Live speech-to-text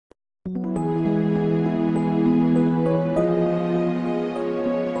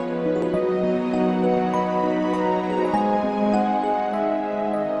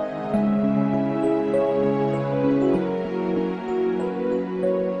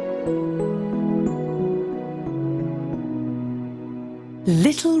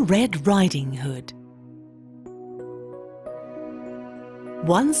Little Red Riding Hood.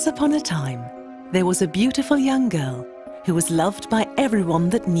 Once upon a time, there was a beautiful young girl who was loved by everyone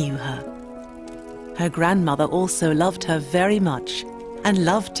that knew her. Her grandmother also loved her very much and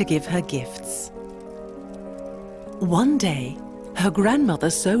loved to give her gifts. One day, her grandmother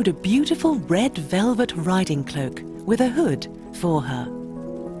sewed a beautiful red velvet riding cloak with a hood for her.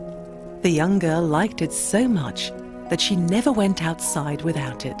 The young girl liked it so much that she never went outside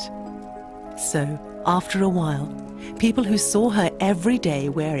without it. So, after a while, people who saw her every day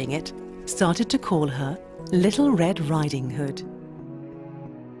wearing it started to call her Little Red Riding Hood.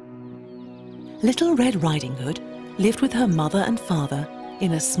 Little Red Riding Hood lived with her mother and father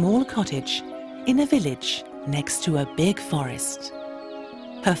in a small cottage in a village next to a big forest.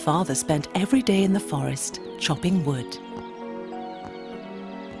 Her father spent every day in the forest chopping wood.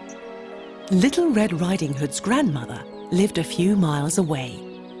 Little Red Riding Hood's grandmother lived a few miles away.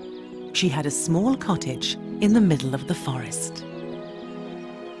 She had a small cottage in the middle of the forest.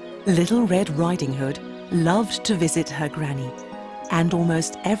 Little Red Riding Hood loved to visit her granny, and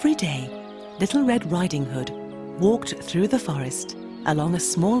almost every day, Little Red Riding Hood walked through the forest along a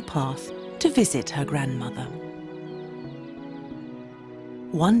small path to visit her grandmother.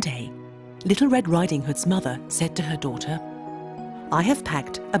 One day, Little Red Riding Hood's mother said to her daughter, "I have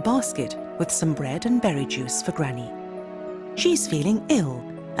packed a basket with some bread and berry juice for Granny. She's feeling ill,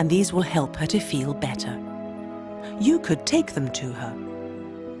 and these will help her to feel better. You could take them to her.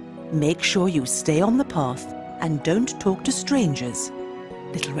 Make sure you stay on the path and don't talk to strangers,"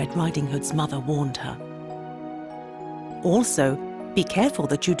 Little Red Riding Hood's mother warned her. "Also, be careful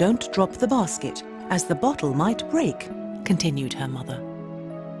that you don't drop the basket, as the bottle might break," continued her mother.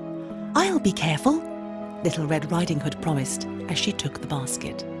 "I'll be careful," Little Red Riding Hood promised as she took the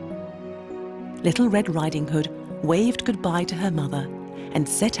basket. Little Red Riding Hood waved goodbye to her mother and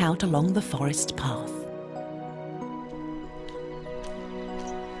set out along the forest path.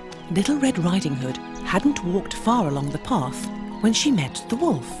 Little Red Riding Hood hadn't walked far along the path when she met the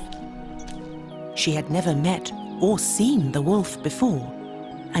wolf. She had never met or seen the wolf before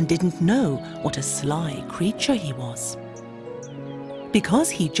and didn't know what a sly creature he was.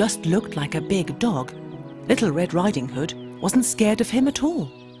 Because he just looked like a big dog, Little Red Riding Hood wasn't scared of him at all.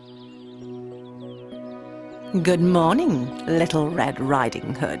 "Good morning, Little Red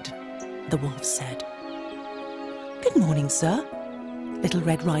Riding Hood," the wolf said. "Good morning, sir," Little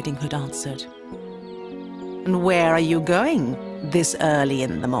Red Riding Hood answered. "And where are you going this early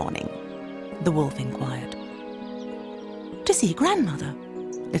in the morning?" the wolf inquired. "To see grandmother,"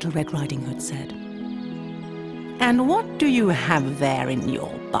 Little Red Riding Hood said. "And what do you have there in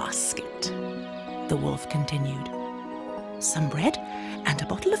your basket?" the wolf continued. "Some bread and a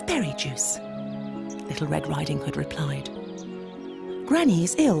bottle of berry juice," Little Red Riding Hood replied. "Granny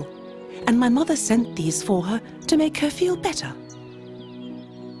is ill, and my mother sent these for her to make her feel better."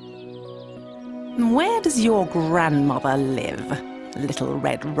 "Where does your grandmother live, Little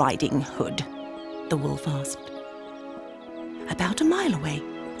Red Riding Hood?" the wolf asked. "About a mile away,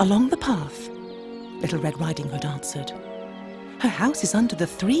 along the path," Little Red Riding Hood answered. "Her house is under the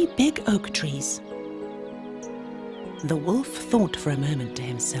 3 big oak trees." The wolf thought for a moment to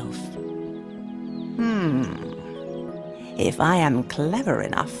himself. If I am clever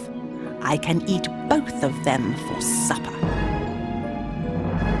enough, I can eat both of them for supper."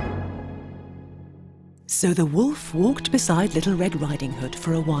 So the wolf walked beside Little Red Riding Hood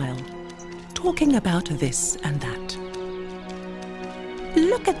for a while, talking about this and that.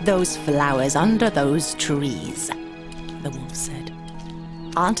 "Look at those flowers under those trees," the wolf said.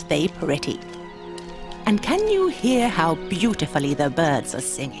 "Aren't they pretty? And can you hear how beautifully the birds are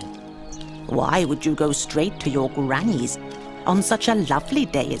singing? Why would you go straight to your granny's on such a lovely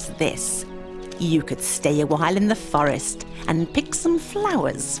day as this? You could stay a while in the forest and pick some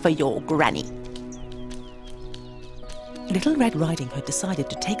flowers for your granny." Little Red Riding Hood decided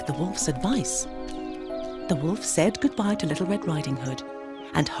to take the wolf's advice. The wolf said goodbye to Little Red Riding Hood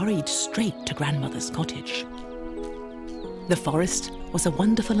and hurried straight to grandmother's cottage. The forest was a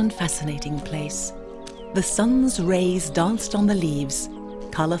wonderful and fascinating place. The sun's rays danced on the leaves,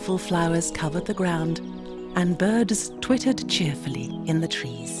 colourful flowers covered the ground, and birds twittered cheerfully in the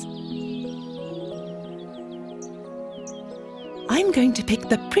trees. "I'm going to pick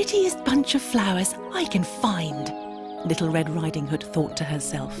the prettiest bunch of flowers I can find," Little Red Riding Hood thought to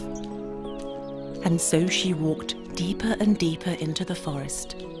herself. And so she walked deeper and deeper into the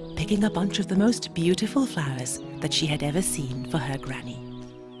forest, picking a bunch of the most beautiful flowers that she had ever seen for her granny.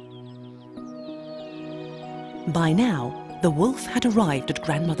 By now, the wolf had arrived at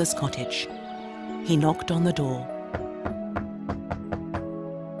grandmother's cottage. He knocked on the door.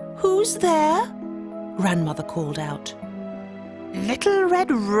 Who's there? Grandmother called out. Little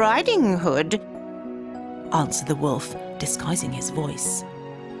Red Riding Hood, answered the wolf, disguising his voice.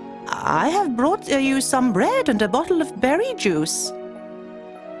 I have brought you some bread and a bottle of berry juice.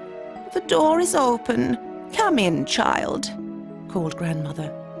 The door is open. Come in, child, called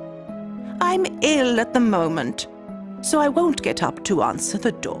Grandmother. I'm ill at the moment, so I won't get up to answer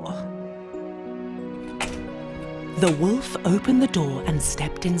the door. The wolf opened the door and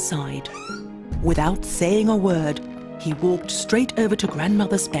stepped inside. Without saying a word, he walked straight over to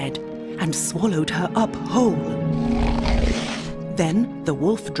Grandmother's bed and swallowed her up whole. Then the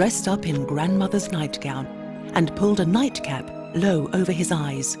wolf dressed up in Grandmother's nightgown and pulled a nightcap low over his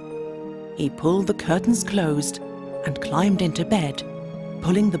eyes. He pulled the curtains closed and climbed into bed,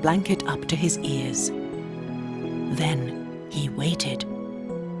 pulling the blanket up to his ears. Then he waited.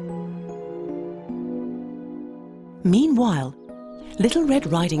 Meanwhile, Little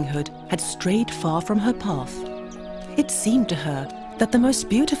Red Riding Hood had strayed far from her path. It seemed to her that the most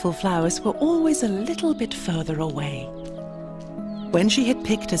beautiful flowers were always a little bit further away. When she had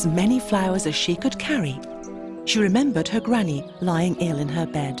picked as many flowers as she could carry, she remembered her granny lying ill in her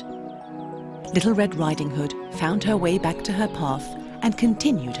bed. Little Red Riding Hood found her way back to her path and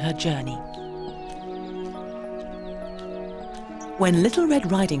continued her journey. When Little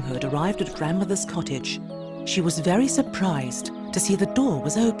Red Riding Hood arrived at Grandmother's cottage, she was very surprised to see the door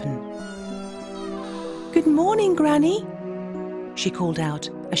was open. "Good morning, Granny," she called out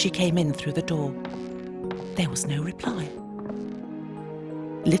as she came in through the door. There was no reply.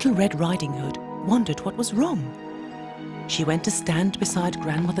 Little Red Riding Hood wondered what was wrong. She went to stand beside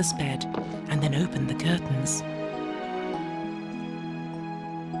Grandmother's bed and then opened the curtains.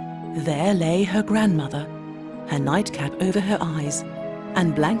 There lay her grandmother, her nightcap over her eyes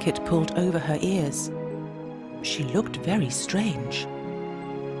and blanket pulled over her ears. She looked very strange.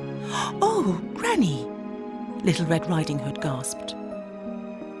 "Oh, Granny!" Little Red Riding Hood gasped.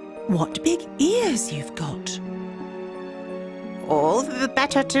 "What big ears you've got!" "All the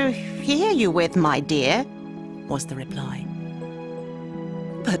better to hear you with, my dear," was the reply.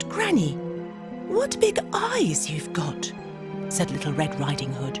 "But Granny, what big eyes you've got," said Little Red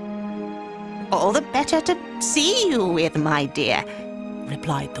Riding Hood. "All the better to see you with, my dear,"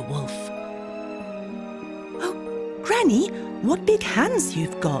 replied the wolf. "Oh, Granny, what big hands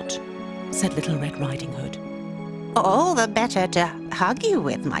you've got," said Little Red Riding Hood. "All the better to hug you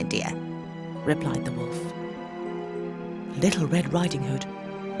with, my dear," replied the wolf. Little Red Riding Hood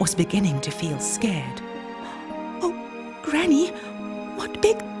was beginning to feel scared. "Oh, Granny, what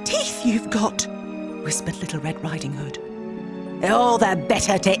big teeth you've got," whispered Little Red Riding Hood. "All the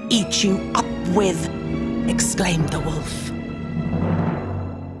better to eat you up with," exclaimed the wolf.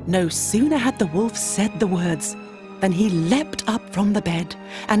 No sooner had the wolf said the words than he leapt up from the bed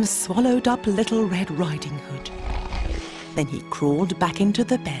and swallowed up Little Red Riding Hood. Then he crawled back into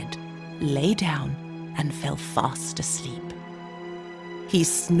the bed, lay down, and fell fast asleep. He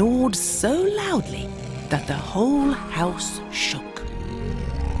snored so loudly that the whole house shook.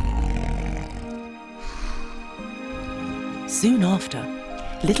 Soon after,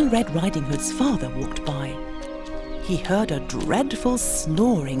 Little Red Riding Hood's father walked by. He heard a dreadful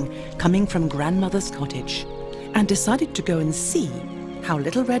snoring coming from Grandmother's cottage and decided to go and see how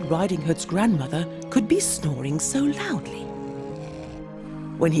Little Red Riding Hood's grandmother could be snoring so loudly.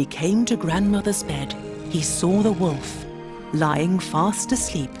 When he came to Grandmother's bed, he saw the wolf lying fast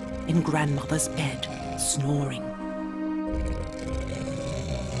asleep in Grandmother's bed, snoring.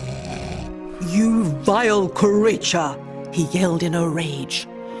 "You vile creature!" he yelled in a rage.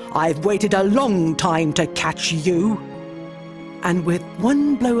 "I've waited a long time to catch you!" And with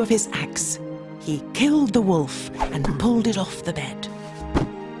one blow of his axe, he killed the wolf and pulled it off the bed.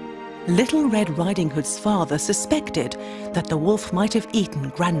 Little Red Riding Hood's father suspected that the wolf might have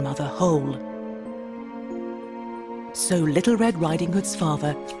eaten Grandmother whole. So Little Red Riding Hood's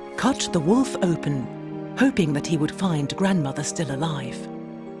father cut the wolf open, hoping that he would find Grandmother still alive.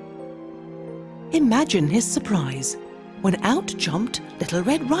 Imagine his surprise when out jumped Little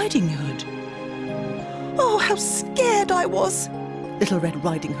Red Riding Hood. "Oh, how scared I was!" Little Red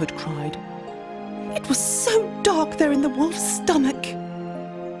Riding Hood cried. "It was so dark there in the wolf's stomach."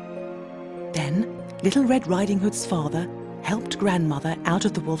 Then Little Red Riding Hood's father helped Grandmother out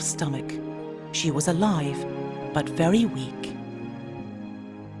of the wolf's stomach. She was alive, but very weak.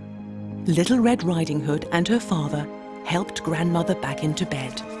 Little Red Riding Hood and her father helped Grandmother back into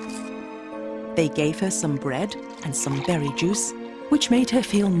bed. They gave her some bread and some berry juice, which made her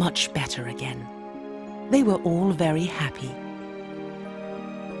feel much better again. They were all very happy.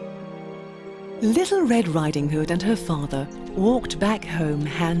 Little Red Riding Hood and her father walked back home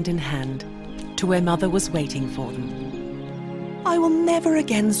hand in hand to where Mother was waiting for them. "I will never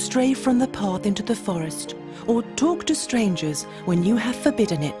again stray from the path into the forest or talk to strangers when you have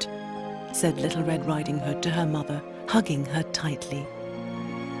forbidden it," said Little Red Riding Hood to her mother, hugging her tightly.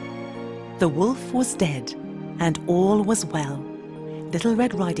 The wolf was dead, and all was well. Little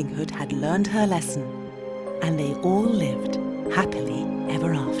Red Riding Hood had learned her lesson, and they all lived happily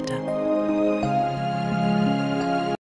ever after.